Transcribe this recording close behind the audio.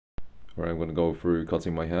All right, I'm gonna go through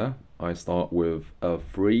cutting my hair. I start with a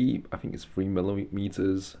I think it's 3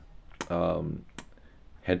 millimeters um,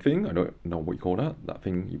 head thing. I don't know what you call that. That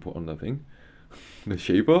thing you put on the thing, the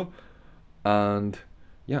shaver. And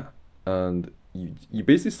yeah, and you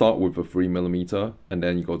basically start with a 3 millimeter, and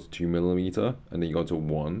then you go to 2 millimeter, and then you go to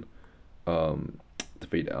one to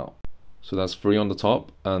fade it out. So that's three on the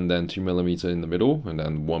top, and then 2 millimeter in the middle, and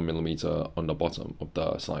then 1 millimeter on the bottom of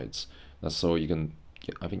the sides. That's so you can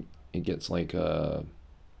get, I think it gets like a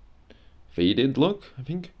faded look. I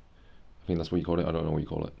think that's what you call it. I don't know what you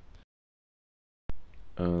call it.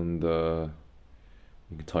 And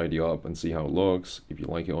you can tidy up and see how it looks if you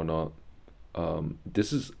like it or not.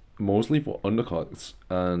 This is mostly for undercuts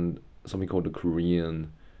and something called the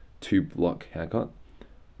Korean tube lock haircut.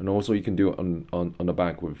 And also you can do it on the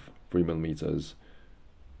back with 3 millimeters.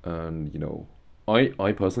 And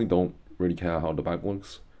I personally don't really care how the back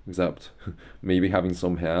looks, except maybe having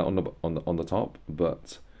some hair on the top.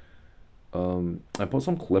 But I put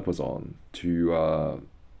some clippers on to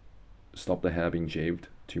stop the hair being shaved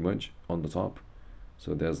too much on the top.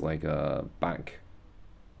 So there's like a back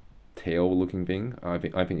tail looking thing. I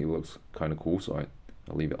think it looks kind of cool, so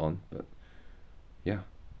I'll leave it on. But yeah,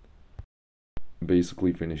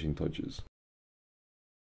 basically finishing touches.